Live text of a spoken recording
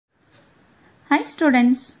Hi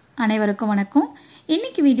students, அனைவருக்கும் வணக்கம்.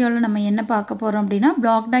 இன்னைக்கு வீடியோல நம்ம என்ன பார்க்க போறோம் அப்படினா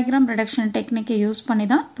block diagram reduction technique use பண்ணி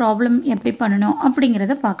தான் problem எப்படி பண்ணனும்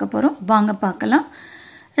அப்படிங்கறத பார்க்க போறோம். வாங்க பார்க்கலாம்.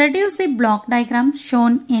 Reduce the block diagram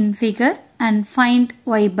shown in figure and find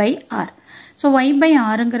y by r. So y by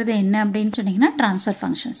r ங்கிறது என்ன அப்படினு சொன்னீங்கன்னா transfer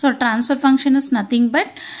function. So transfer function is nothing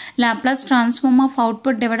but Laplace transform of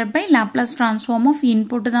output divided by Laplace transform of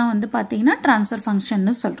input தான் வந்து பாத்தீங்கன்னா transfer function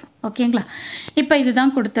னு சொல்றோம். ஓகேங்களா? இப்போ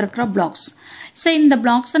இதுதான் கொடுத்திருக்கிற blocks. So இந்த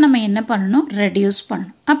blocks நம்ம என்ன பண்ணனும்? Reduce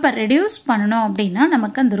பண்ணனும். அப்ப reduce பண்ணனும் அப்படினா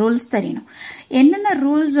நமக்கு அந்த rules தெரியணும். என்னென்ன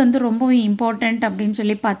rules வந்து ரொம்ப important அப்படினு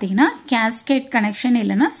சொல்லி பாத்தீங்கன்னா cascade connection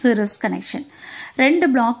இல்லனா series connection. ரெண்டு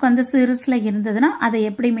block வந்து seriesல இருந்ததுனா அதை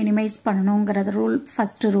எப்படி minimize பண்ணனும்ங்கறது rule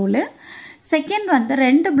first rule. Second வந்து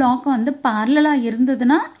ரெண்டு block வந்து parallel-ஆ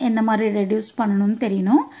இருந்ததுனா என்ன மாதிரி reduce பண்ணனும்னு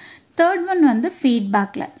தெரியணும். Third one வந்து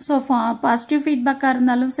feedbackல. So positive feedback-ஆ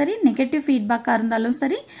இருந்தாலும் சரி negative feedback-ஆ இருந்தாலும்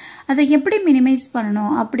சரி அதை எப்படி minimize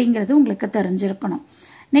பண்ணனும் அப்படிங்கிறது உங்களுக்கு தெரிஞ்சிருக்கணும்.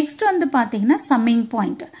 Next வந்து பாத்தீங்கன்னா summing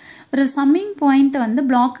point. ஒரு summing point வந்து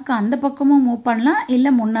block-க்கு அந்த பக்கமும் மூவ் பண்ணலாம்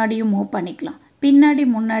இல்ல முன்னாடியும் மூவ் பண்ணிக்கலாம். பின்னாடி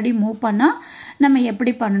முன்னாடி மூவ் பண்ணா நம்ம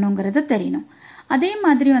எப்படி பண்ணனும்ங்கறது தெரியணும். அதே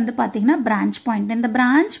மாதிரி வந்து பாத்தீங்கன்னா branch point. இந்த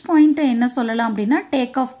branch point என்ன சொல்லலாம் அப்படினா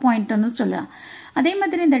take off point னு சொல்லலாம். அதே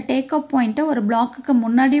மாதிரி இந்த take off point ஒரு blockக்கு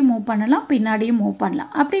முன்னாடியும் மூவ் பண்ணலாம் பின்னாடியும் மூவ் பண்ணலாம்.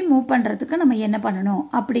 அப்படி மூவ் பண்றதுக்கு நம்ம என்ன பண்ணனும்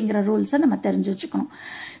அப்படிங்கற ரூல்ஸ் நம்ம தெரிஞ்சு வச்சுக்கணும்.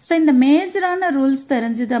 சோ இந்த மேஜரான ரூல்ஸ்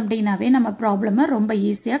தெரிஞ்சது அப்படினாவே நம்ம ப்ராப்ளமை ரொம்ப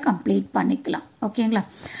ஈஸியா கம்ப்ளீட் பண்ணிக்கலாம். ஓகேங்களா?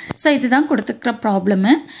 சோ இதுதான் கொடுத்திருக்கிற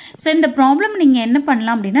ப்ராப்ளம். சோ இந்த ப்ராப்ளம் நீங்க என்ன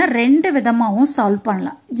பண்ணலாம் அப்படினா ரெண்டு விதமாவும் சால்வ்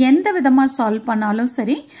பண்ணலாம். எந்த விதமா சால்வ் பண்ணாலும்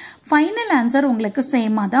சரி ஃபைனல் ஆன்சர் உங்களுக்கு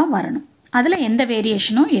சேமா தான் வரணும். அதுல எந்த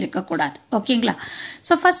வேரியேஷனும் இருக்க கூடாது. ஓகேங்களா?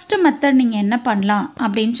 சோ ஃபர்ஸ்ட் மெத்தட் நீங்க என்ன பண்ணலாம்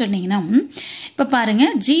அப்படினு சொன்னீங்கன்னா இப்ப பாருங்க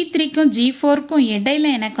G3 க்கும் G4 க்கும்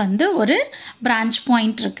இடையில எனக்கு வந்து ஒரு branch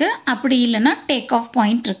point இருக்கு. அப்படி இல்லனா take off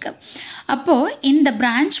point இருக்கு. அப்போ இந்த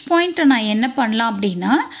branch point நான் என்ன பண்ணலாம்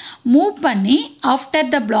அப்படினா மூவ் பண்ணி after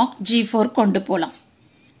the block G4 கொண்டு போலாம்.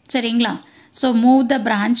 சரிங்களா? So move the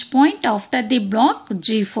branch point after the block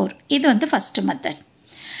G4. இது வந்து first method.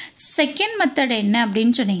 Second method என்ன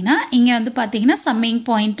அப்படினு சொன்னீங்கன்னா இங்க வந்து பாத்தீங்கன்னா summing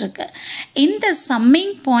point இருக்கு. இந்த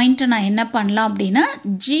summing point நான் என்ன பண்ணலாம் அப்படினா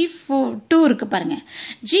G2 இருக்கு பாருங்க.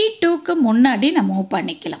 G2 க்கு முன்னாடி நான் மூவ்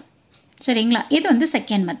பண்ணிக்கலாம். சரிங்களா? இது வந்து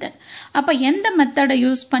செகண்ட் மெத்தட். அப்ப எந்த மெத்தடை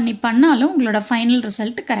யூஸ் பண்ணி பண்ணாலும் உங்களோட ஃபைனல்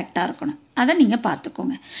ரிசல்ட் கரெக்ட்டா இருக்கணும். அத நீங்க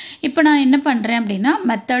பாத்துக்கோங்க. இப்போ நான் என்ன பண்றேன் அப்படினா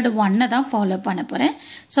மெத்தட் 1 தான் ஃபாலோ பண்ண போறேன்.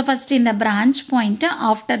 சோ ஃபர்ஸ்ட் இந்த branch point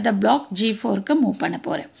after the block G4 க்கு மூவ் பண்ண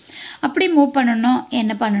போறேன். அப்படி மூவ் பண்ணனும்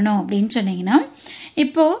என்ன பண்ணனும் அப்படினு சொன்னீங்கன்னா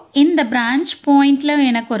இப்போ இந்த branch pointல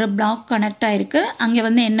எனக்கு ஒரு block கனெக்ட் ஆயிருக்கு. அங்க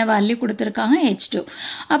வந்து என்ன வேல்யூ கொடுத்திருக்காங்க H2.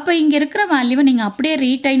 அப்ப இங்க இருக்கிற வேல்யூவை நீங்க அப்படியே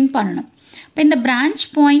ரீடைன் பண்ணனும். இப்ப இந்த branch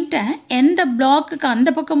point எந்த blockக்கு அந்த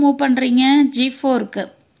பக்கம் மூவ் பண்றீங்க? G4 க்கு.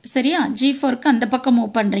 சரியா? G4 க்கு அந்த பக்கம்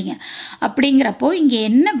மூவ் பண்றீங்க. அப்படிங்கறப்போ இங்க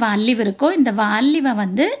என்ன வேல்யூ இருக்கோ இந்த வேல்யூவை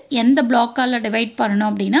வந்து எந்த blockஆல டிவைட் பண்ணனும்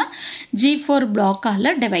அப்படினா G4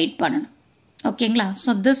 blockஆல டிவைட் பண்ணனும். ஓகேங்களா?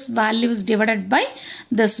 So this value is divided by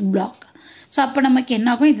this block. So அப்ப நமக்கு என்ன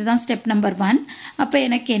ஆகும்? இதுதான் ஸ்டெப் நம்பர் 1. அப்ப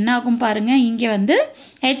எனக்கு என்ன ஆகும் பாருங்க இங்க வந்து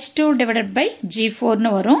H2 divided by G4 னு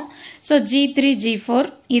வரும். So G3 G4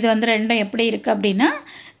 இது வந்து ரெண்டும் எப்படி இருக்கு அப்படினா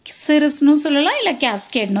series னு சொல்லலாம் இல்ல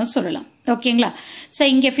cascade னு சொல்லலாம். ஓகேங்களா? சோ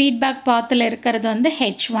இங்க feedback pathல இருக்கிறது வந்து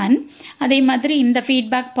H1. அதே மாதிரி இந்த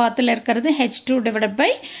feedback pathல இருக்கிறது H2 divided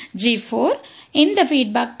by G4. இந்த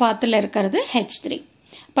feedback pathல இருக்கிறது H3.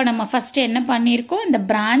 இப்ப நம்ம ஃபர்ஸ்ட் என்ன பண்ணிருக்கோம்? இந்த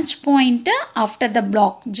branch point after the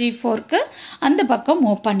block G4 க்கு அந்த பக்கம்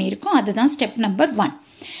மூவ் பண்ணிருக்கோம். அதுதான் ஸ்டெப் நம்பர் 1.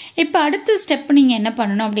 இப்ப அடுத்த ஸ்டெப் நீங்க என்ன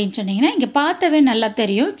பண்ணனும் அப்படினு சொன்னீங்கன்னா இங்க பார்த்தவே நல்லா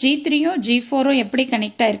தெரியும் G3யும் G4ம் எப்படி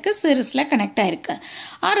கனெக்ட் ஆயிருக்கு? சீரிஸ்ல கனெக்ட் ஆயிருக்கு.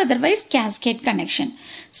 Or otherwise cascade connection.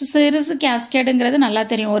 So series cascadeங்கிறது நல்லா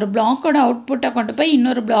தெரியும். ஒரு blockோட அவுட்புட்டை கொண்டு போய்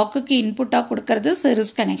இன்னொரு blockக்கு இன்புட்டா கொடுக்கிறது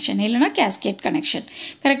சீரிஸ் கனெக்ஷன் இல்லனா cascade connection.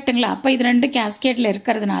 கரெக்ட்டுங்களா? அப்ப இது ரெண்டு cascadeல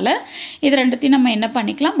இருக்கிறதுனால இது ரெண்டுத்தையும் நம்ம என்ன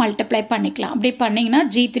பண்ணிக்கலாம்? மல்டிப்ளை பண்ணிக்கலாம். அப்படி பண்ணீங்கன்னா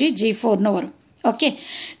G3 G4 னு வரும். ஓகே?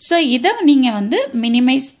 சோ இத நீங்க வந்து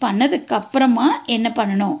மினிமைஸ் பண்ணதுக்கு அப்புறமா என்ன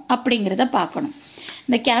பண்ணனும் அப்படிங்கறத பார்க்கணும்.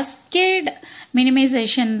 இந்த cascade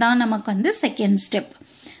minimization தான் நமக்கு வந்து செகண்ட் ஸ்டெப்.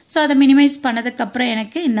 சோ அத மினிமைஸ் பண்ணதுக்கு அப்புறம்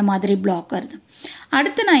எனக்கு இந்த மாதிரி பிளாக் வருது.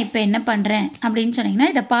 அடுத்து நான் இப்போ என்ன பண்றேன் அப்படினு சொன்னீங்கன்னா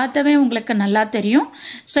இத பார்த்தவே உங்களுக்கு நல்லா தெரியும்.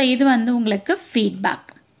 சோ இது வந்து உங்களுக்கு feedback.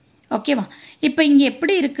 ஓகேவா? இப்போ இங்க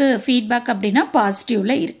எப்படி இருக்கு feedback அப்படினா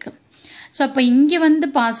பாசிட்டிவ்ல இருக்கு. சோ அப்ப இங்க வந்து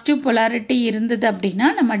பாசிட்டிவ் polarity இருந்தது அப்படினா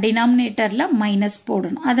நம்ம டினாமினேட்டர்ல மைனஸ்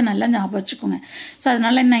போடணும். அத நல்லா ஞாபகம் வச்சுக்கோங்க. சோ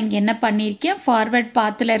அதனால நான் இங்க என்ன பண்ணிருக்கேன்? ஃபார்வர்ட்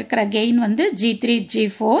பாத்ல இருக்கிற கெயின் வந்து G3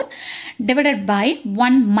 G4 divided by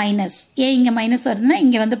 1 minus. ஏன் இங்க மைனஸ் வருதுன்னா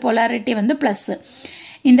இங்க வந்து polarity வந்து பிளஸ்.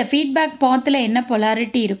 இந்த ஃபீட்பேக் பாத்தில் என்ன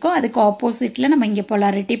பொலாரிட்டி இருக்கோ அதுக்கு ஆப்போசிட்டில் நம்ம இங்கே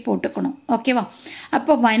பொலாரிட்டி போட்டுக்கணும். ஓகேவா?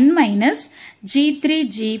 அப்போ 1 மைனஸ் G3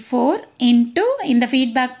 G4 இன்ட்டு இந்த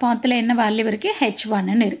ஃபீட்பேக் பாத்தில் என்ன வேல்யூ இருக்குது,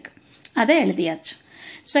 H1ன்னு இருக்குது. அதை எழுதியாச்சு.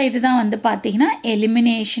 ஸோ இதுதான் வந்து பார்த்தீங்கன்னா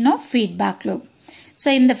elimination of feedback loop. So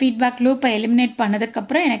இந்த ஃபீட்பேக் லூப்பை எலிமினேட்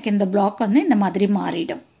பண்ணதுக்கப்புறம் எனக்கு இந்த பிளாக் வந்து இந்த மாதிரி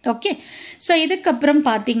மாறிடும். ஓகே. ஸோ இதுக்கப்புறம்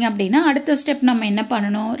பார்த்தீங்க அப்படின்னா அடுத்த ஸ்டெப் நம்ம என்ன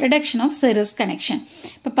பண்ணணும், ரிடக்ஷன் ஆஃப் சீரிஸ் கனெக்ஷன்.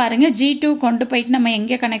 இப்போ பாருங்க G2 கொண்டு போயிட்டு நம்ம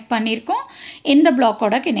எங்கே கனெக்ட் பண்ணியிருக்கோம், இந்த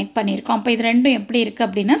பிளாக்கோட கனெக்ட் பண்ணியிருக்கோம். அப்போ இது ரெண்டும் எப்படி இருக்குது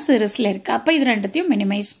அப்படின்னா சீரிஸில் இருக்குது. அப்போ இது ரெண்டுத்தையும்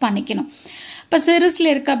மினிமைஸ் பண்ணிக்கணும். இப்போ சீரிஸில்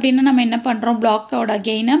இருக்குது அப்படின்னா நம்ம என்ன பண்ணுறோம், பிளாக்கோட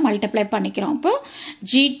கெயினை மல்டிப்ளை பண்ணிக்கிறோம். அப்போ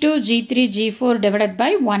G2 G3 G4 divided by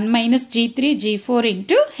 1 minus G3 G4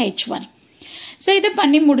 into H1. So இதை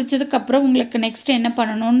பண்ணி முடிச்சதுக்கப்புறம் உங்களுக்கு நெக்ஸ்ட் என்ன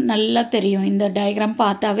பண்ணணும்னு நல்லா தெரியும் இந்த டயக்ராம்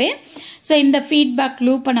பார்த்தாவே. ஸோ இந்த ஃபீட்பேக்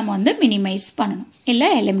லூப்பை நம்ம வந்து மினிமைஸ் பண்ணணும், இல்லை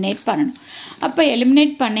எலிமினேட் பண்ணணும். அப்போ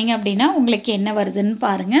எலிமினேட் பண்ணிங்க அப்படின்னா உங்களுக்கு என்ன வருதுன்னு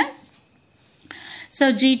பாருங்கள். So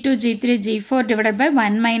G2 G3 G4 divided by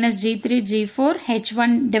 1 minus G3 G4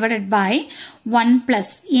 H1 divided by 1 plus.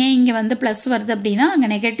 ஏன் இங்கே வந்து ப்ளஸ் வருது அப்படின்னா அங்கே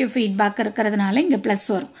நெகட்டிவ் ஃபீட்பேக் இருக்கிறதுனால இங்கே ப்ளஸ்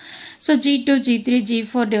வரும். So G2 G3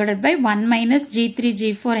 G4 divided by 1 minus G3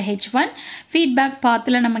 G4 H1. Feedback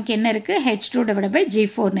பாத்தில் நமக்கு என்ன இருக்குது, H2 divided by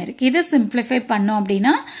G4ன்னு இருக்குது. இதை சிம்பிளிஃபை பண்ணோம்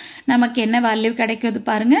அப்படின்னா நமக்கு என்ன வேல்யூ கிடைக்குது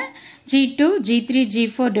பாருங்கள். G2 G3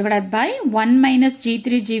 G4 divided by 1 minus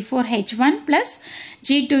G3 G4 H1 plus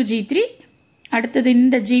G2 G3. அடுத்தது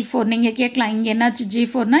இந்த G4 நீங்கள் கேட்கலாம் இங்கே என்னாச்சு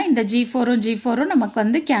G4னா இந்த G4ம் நமக்கு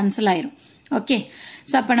வந்து கேன்சல் ஆயிரும். ஓகே.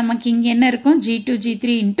 ஸோ அப்போ நமக்கு இங்கே என்ன இருக்கும், G2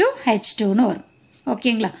 G3 இன்ட்டு H2ன்னு வரும்.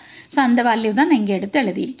 ஓகேங்களா? ஸோ அந்த வேல்யூ தான் நான் இங்கே எடுத்து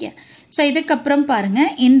எழுதியிருக்கேன். ஸோ இதுக்கப்புறம்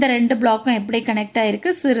பாருங்கள் இந்த ரெண்டு பிளாக்கும் எப்படி கனெக்ட் ஆகிருக்கு,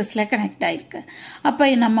 சீரிஸில் கனெக்ட் ஆகிருக்கு. அப்போ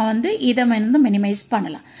நம்ம வந்து இதை வந்து மினிமைஸ்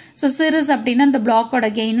பண்ணலாம். ஸோ சீரிஸ் அப்படின்னா இந்த பிளாக்கோட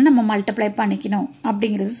கெயினை நம்ம மல்டிப்ளை பண்ணிக்கணும்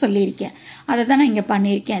அப்படிங்கிறது சொல்லியிருக்கேன். அதை தான் நான் இங்கே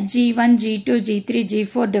பண்ணியிருக்கேன். G1 G2 G3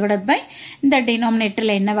 G4 divided by இந்த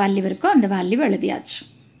டினாமினேட்டரில் என்ன வேல்யூ இருக்கோ அந்த வேல்யூ எழுதியாச்சு.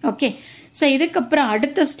 ஓகே. ஸோ இதுக்கப்புறம்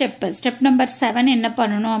அடுத்த ஸ்டெப் நம்பர் 7 என்ன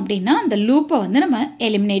பண்ணணும் அப்படின்னா அந்த லூப்பை வந்து நம்ம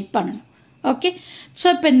எலிமினேட் பண்ணணும். ஓகே. ஸோ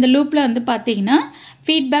இப்போ இந்த லூப்பில் வந்து பார்த்தீங்கன்னா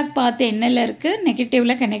ஃபீட்பேக் பார்த்து என்னல இருக்குது,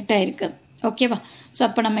 நெகட்டிவ்ல கனெக்ட் ஆகிருக்கு. ஓகேவா? ஸோ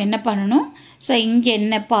அப்போ நம்ம என்ன பண்ணணும், ஸோ இங்கே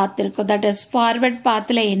என்ன பாத் இருக்கோ தட் இஸ் ஃபார்வர்ட்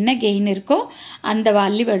பாத்தில் என்ன கெயின் இருக்கோ அந்த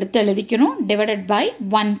வேல்யூ எடுத்து எழுதிக்கணும். Divided by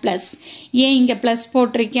 1 plus. ஏன் இங்கே ப்ளஸ்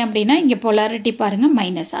போட்டிருக்கேன் அப்படின்னா இங்கே பொலாரிட்டி பாருங்கள்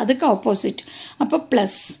மைனஸ், அதுக்கு ஆப்போசிட். அப்போ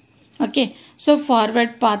ப்ளஸ். ஓகே. ஸோ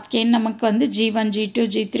ஃபார்வர்ட் பாத் கெயின் நமக்கு வந்து G1 G2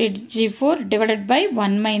 G3 G4 divided by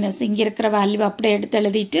 1 minus இங்கே இருக்கிற வேல்யூ அப்படியே எடுத்து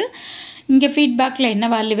எழுதிட்டு இங்கே ஃபீட்பேக்கில் என்ன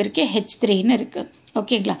வேல்யூ இருக்கு, H3ன்னு இருக்குது.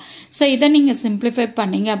 ஓகேங்களா? ஸோ இதை நீங்கள் சிம்பிளிஃபை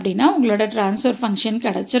பண்ணீங்க அப்படின்னா உங்களோட ட்ரான்ஸ்ஃபர் ஃபங்க்ஷன்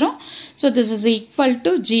கிடச்சிரும். So this is equal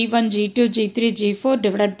to G1 G2 G3 G4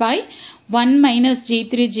 divided by 1 minus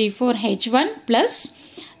G3 G4 H1 plus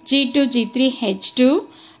G2 G3 H2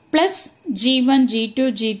 plus G1 G2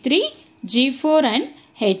 G3 G4 and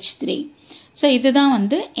H3. So இதுதான்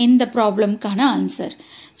வந்து இந்த ப்ராப்ளம்க்கான answer.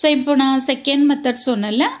 So இப்போ நான் second method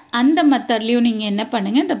சொன்னல அந்த மெத்தட்லையும் நீங்கள் என்ன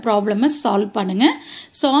பண்ணுங்கள், இந்த ப்ராப்ளமை சால்வ் பண்ணுங்கள்.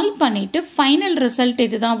 சால்வ் பண்ணிவிட்டு ஃபைனல் ரிசல்ட்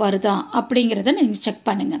இதுதான் வருதா அப்படிங்கிறத நீங்கள் செக்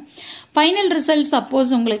பண்ணுங்கள். ஃபைனல் ரிசல்ட்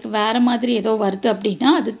சப்போஸ் உங்களுக்கு வேறு மாதிரி ஏதோ வருது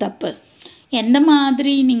அப்படின்னா அது தப்பு. எந்த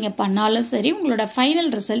மாதிரி நீங்கள் பண்ணாலும் சரி உங்களோட ஃபைனல்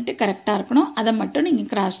ரிசல்ட் கரெக்டாக இருக்கணும். அதை மட்டும் நீங்கள்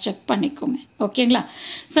கிராஸ் செக் பண்ணிக்கோங்க. ஓகேங்களா?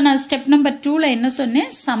 ஸோ நான் ஸ்டெப் நம்பர் 2ல் என்ன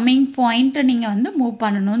சொன்னேன், சம்மிங் பாயிண்ட்டை நீங்கள் வந்து மூவ்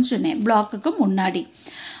பண்ணணும்னு சொன்னேன் பிளாக்குக்கு முன்னாடி.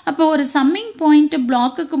 அப்போ ஒரு சம்மிங் பாயிண்ட்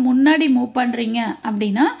பிளாக்குக்கு முன்னாடி மூவ் பண்ணுறீங்க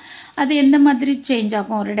அப்படின்னா அது எந்த மாதிரி சேஞ்ச்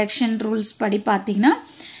ஆகும், ரிடக்ஷன் ரூல்ஸ் படி பார்த்தீங்கன்னா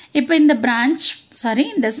இப்போ இந்த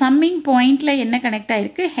இந்த சம்மிங் பாயிண்ட்ல என்ன கனெக்ட்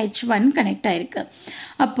ஆயிருக்கு, H1 கனெக்ட் ஆயிருக்கு.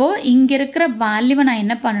 அப்போ இங்க இருக்கிற வேல்யூவை நான்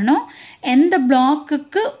என்ன பண்ணணும், எந்த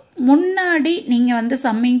பிளாக்குக்கு முன்னாடி நீங்க வந்து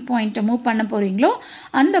சம்மிங் பாயிண்ட் மூவ் பண்ண போறீங்களோ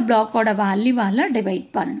அந்த பிளாக்கோட வேல்யூவால டிவைட்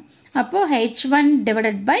பண்ணணும். அப்போ H1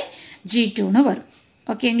 டிவைடட் பை G2ன்னு வரும்.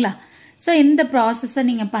 ஓகேங்களா? ஸோ இந்த ப்ராசஸை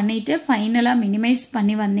நீங்கள் பண்ணிவிட்டு ஃபைனலாக மினிமைஸ்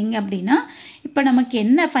பண்ணி வந்தீங்க அப்படின்னா இப்போ நமக்கு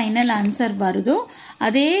என்ன ஃபைனல் ஆன்சர் வருதோ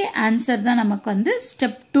அதே ஆன்சர் தான் நமக்கு வந்து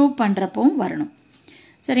ஸ்டெப் 2 பண்ணுறப்பவும் வரணும்.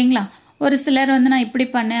 சரிங்களா? ஒரு சிலர் வந்து நான் இப்படி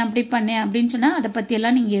பண்ணேன் அப்படி பண்ணேன் அப்படின்னு சொன்னால் அதை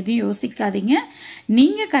பற்றியெல்லாம் நீங்கள் எதுவும் யோசிக்காதீங்க.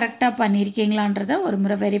 நீங்கள் கரெக்டாக பண்ணியிருக்கீங்களான்றதை ஒரு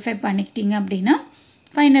முறை வெரிஃபை பண்ணிக்கிட்டீங்க அப்படின்னா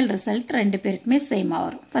ஃபைனல் ரிசல்ட் ரெண்டு பேருக்குமே சேமாக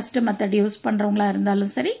வரும். ஃபஸ்ட்டு மெத்தட் யூஸ் பண்ணுறவங்களா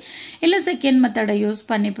இருந்தாலும் சரி, இல்லை செகண்ட் மெத்தடை யூஸ்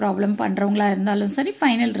பண்ணி ப்ராப்ளம் பண்ணுறவங்களா இருந்தாலும் சரி,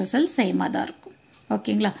 ஃபைனல் ரிசல்ட் சேமாக தான் இருக்கும்.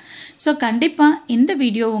 ஓகேங்களா? ஸோ கண்டிப்பாக இந்த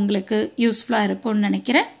வீடியோ உங்களுக்கு யூஸ்ஃபுல்லாக இருக்கும்னு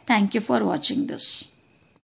நினைக்கிறேன். தேங்க்யூ ஃபார் வாட்சிங் திஸ்.